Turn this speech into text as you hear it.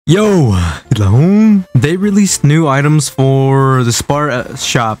Yo, they released new items for the SPAR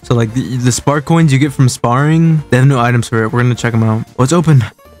shop. So like the SPAR coins you get from sparring, they have new items for it. We're gonna check them out. Oh, it's open.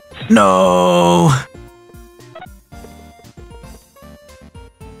 No.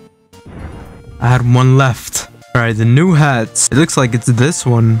 I had one left. All right, the new hats. It looks like it's this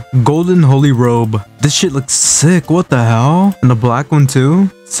one. Golden Holy Robe. This shit looks sick. What the hell? And the black one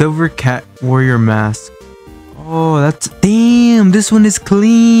too. Silver Cat Warrior Mask. Oh, that's... Damn, this one is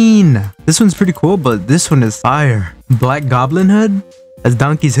clean. This one's pretty cool, but this one is fire. Black Goblin Hood? That's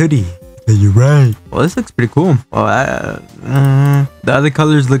Donkey's hoodie. Yeah, you're right. Well, this looks pretty cool. Well, the other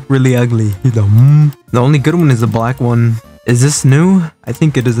colors look really ugly. The only good one is the black one. Is this new? I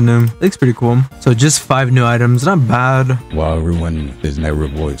think it is new. It looks pretty cool. So just 5 new items. Not bad. While everyone is never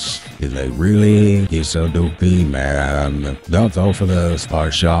voice is like, really? He's so dopey, man. That's all for the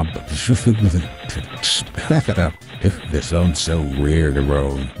SPAR shop. This sounds so weird,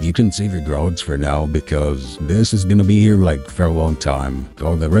 bro. You can see the growths for now because this is gonna be here like for a long time.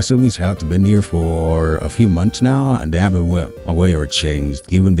 So the rest of these have been here for a few months now and they haven't went away or changed.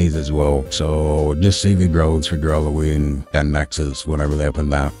 Even these as well. So just save the growths for Halloween and Nexus whenever they open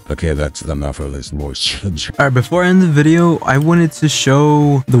that. Okay, that's enough of this voice. Alright, before I end the video, I wanted to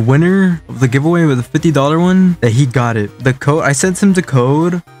show the winner of the giveaway with the $50 one that he got it. The code, I sent him the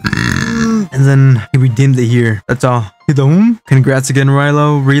code and then he redeemed it here. That's all. Congrats again,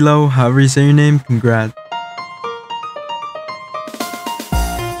 Relo, however you say your name. Congrats.